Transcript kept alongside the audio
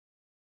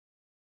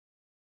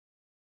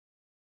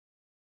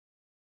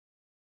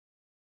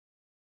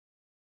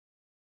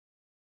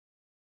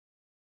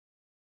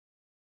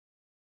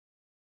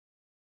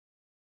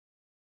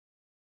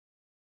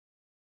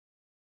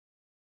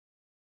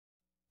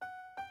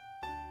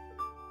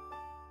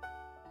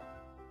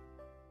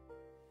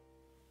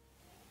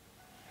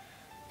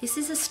This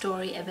is a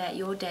story about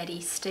your daddy,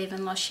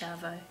 Stephen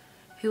Losciavo,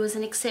 who was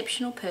an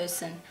exceptional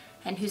person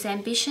and whose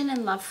ambition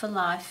and love for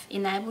life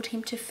enabled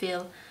him to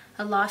fill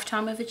a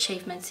lifetime of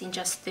achievements in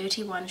just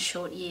 31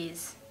 short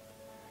years.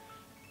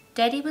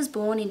 Daddy was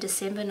born in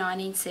December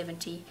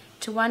 1970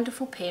 to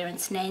wonderful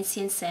parents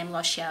Nancy and Sam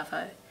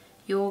Losciavo,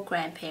 your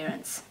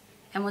grandparents,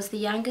 and was the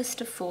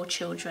youngest of 4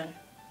 children.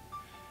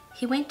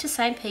 He went to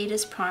St.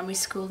 Peter's Primary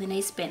School in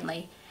East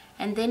Bentley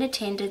and then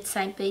attended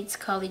St. Bede's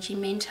College in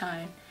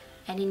Mentone,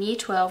 and in Year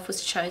 12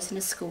 was chosen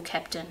as school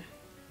captain.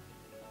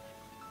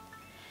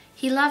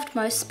 He loved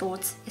most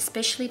sports,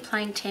 especially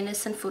playing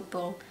tennis and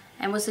football,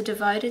 and was a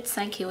devoted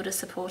St Kilda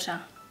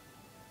supporter.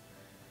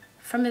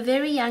 From a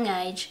very young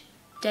age,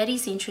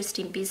 Daddy's interest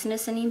in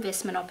business and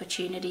investment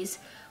opportunities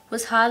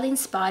was highly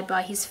inspired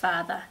by his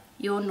father,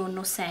 your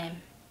nonno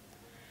Sam.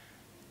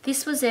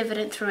 This was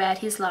evident throughout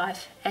his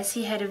life, as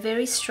he had a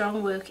very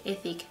strong work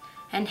ethic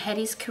and had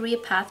his career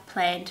path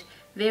planned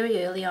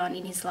very early on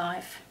in his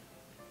life.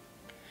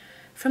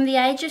 From the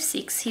age of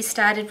 6, he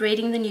started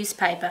reading the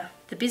newspaper,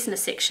 the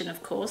business section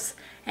of course,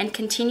 and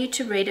continued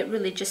to read it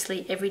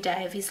religiously every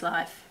day of his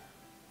life.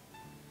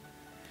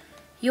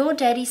 Your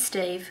daddy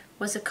Steve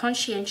was a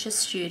conscientious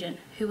student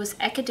who was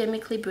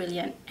academically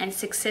brilliant and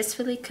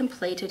successfully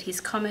completed his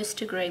commerce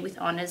degree with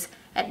honours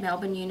at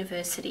Melbourne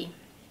University.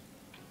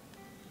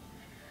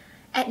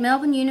 At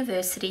Melbourne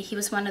University, he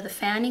was one of the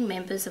founding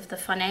members of the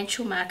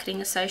Financial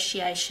Marketing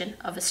Association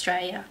of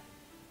Australia.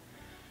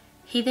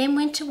 He then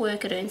went to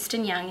work at Ernst &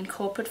 Young in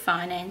corporate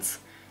finance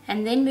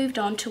and then moved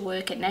on to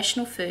work at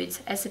National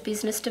Foods as a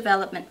business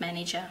development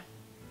manager.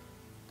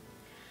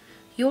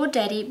 Your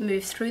daddy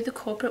moved through the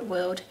corporate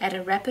world at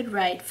a rapid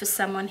rate for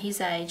someone his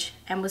age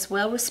and was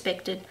well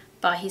respected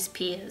by his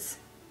peers.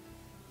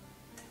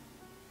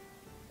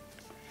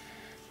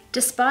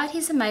 Despite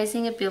his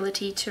amazing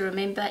ability to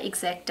remember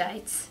exact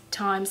dates,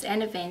 times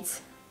and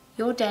events,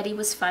 your daddy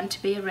was fun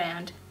to be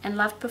around and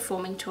loved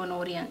performing to an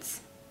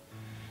audience.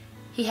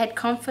 He had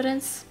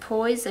confidence,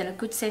 poise and a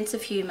good sense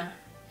of humour,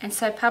 and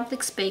so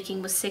public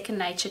speaking was second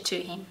nature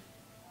to him.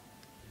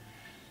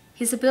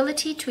 His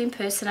ability to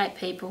impersonate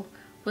people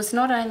was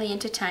not only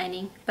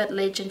entertaining but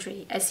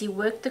legendary as he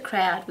worked the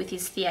crowd with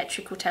his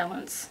theatrical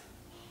talents.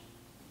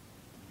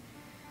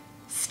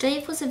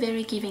 Steve was a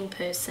very giving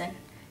person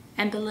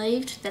and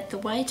believed that the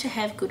way to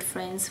have good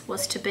friends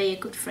was to be a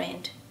good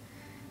friend,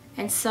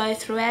 and so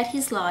throughout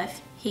his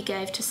life he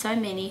gave to so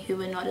many who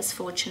were not as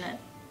fortunate.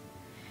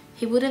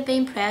 He would have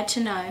been proud to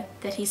know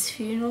that his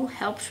funeral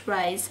helped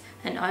raise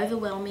an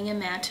overwhelming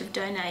amount of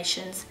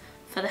donations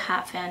for the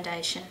Heart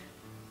Foundation.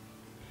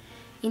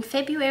 In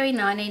February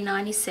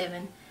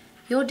 1997,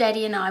 your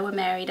daddy and I were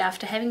married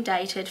after having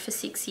dated for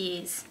 6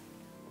 years.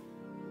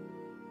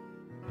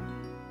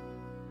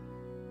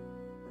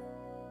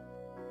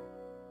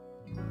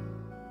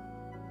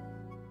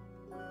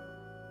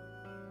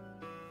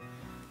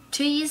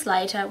 Two years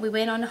later, we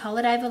went on a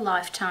holiday of a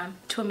lifetime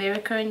to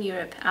America and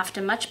Europe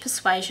after much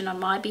persuasion on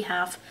my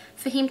behalf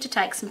for him to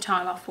take some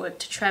time off work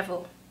to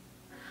travel.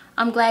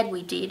 I'm glad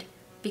we did,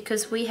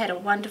 because we had a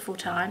wonderful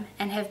time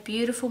and have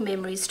beautiful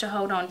memories to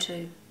hold on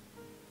to.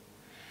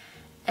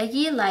 A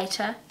year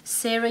later,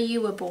 Sarah,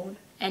 you were born,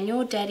 and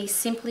your daddy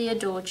simply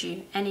adored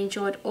you and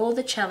enjoyed all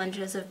the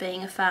challenges of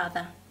being a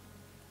father.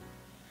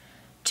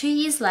 2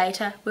 years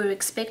later, we were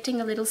expecting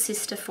a little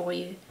sister for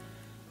you,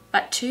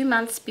 but 2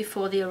 months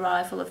before the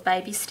arrival of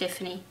baby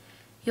Stephanie,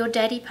 your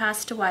daddy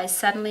passed away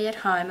suddenly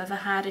at home of a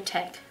heart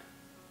attack.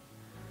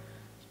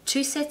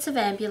 2 sets of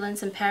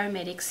ambulance and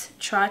paramedics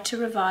tried to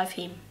revive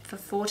him for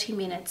 40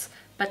 minutes,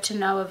 but to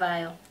no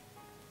avail.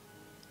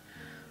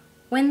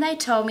 When they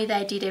told me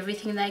they did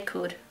everything they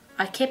could,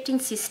 I kept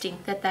insisting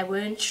that they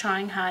weren't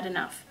trying hard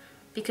enough,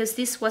 because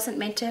this wasn't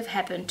meant to have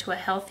happened to a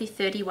healthy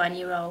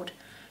 31-year-old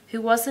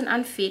who wasn't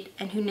unfit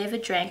and who never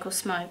drank or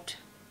smoked.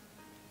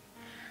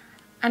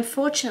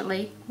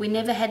 Unfortunately, we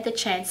never had the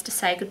chance to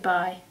say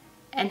goodbye,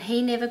 and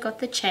he never got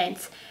the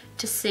chance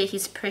to see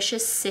his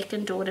precious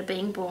second daughter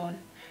being born,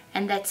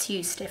 and that's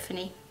you,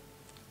 Stephanie.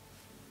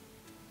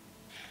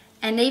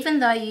 And even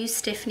though you,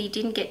 Stephanie,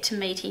 didn't get to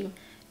meet him,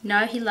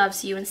 know he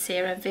loves you and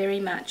Sarah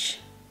very much.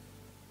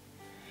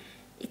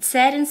 It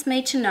saddens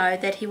me to know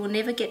that he will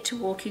never get to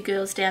walk you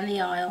girls down the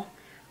aisle,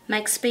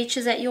 make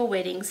speeches at your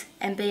weddings,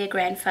 and be a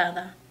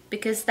grandfather,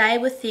 because they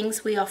were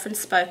things we often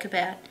spoke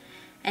about,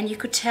 and you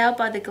could tell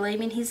by the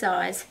gleam in his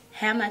eyes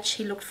how much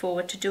he looked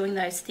forward to doing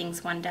those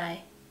things one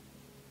day.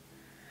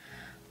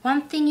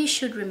 One thing you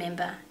should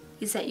remember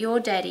is that your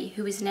daddy,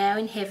 who is now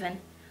in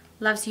heaven,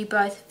 loves you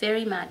both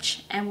very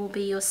much and will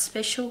be your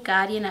special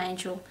guardian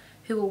angel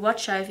who will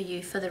watch over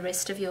you for the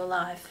rest of your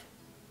life.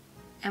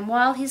 And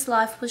while his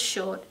life was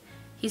short,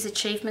 his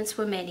achievements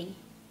were many.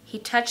 He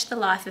touched the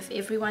life of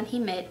everyone he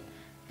met,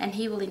 and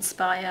he will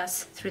inspire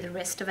us through the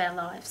rest of our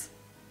lives.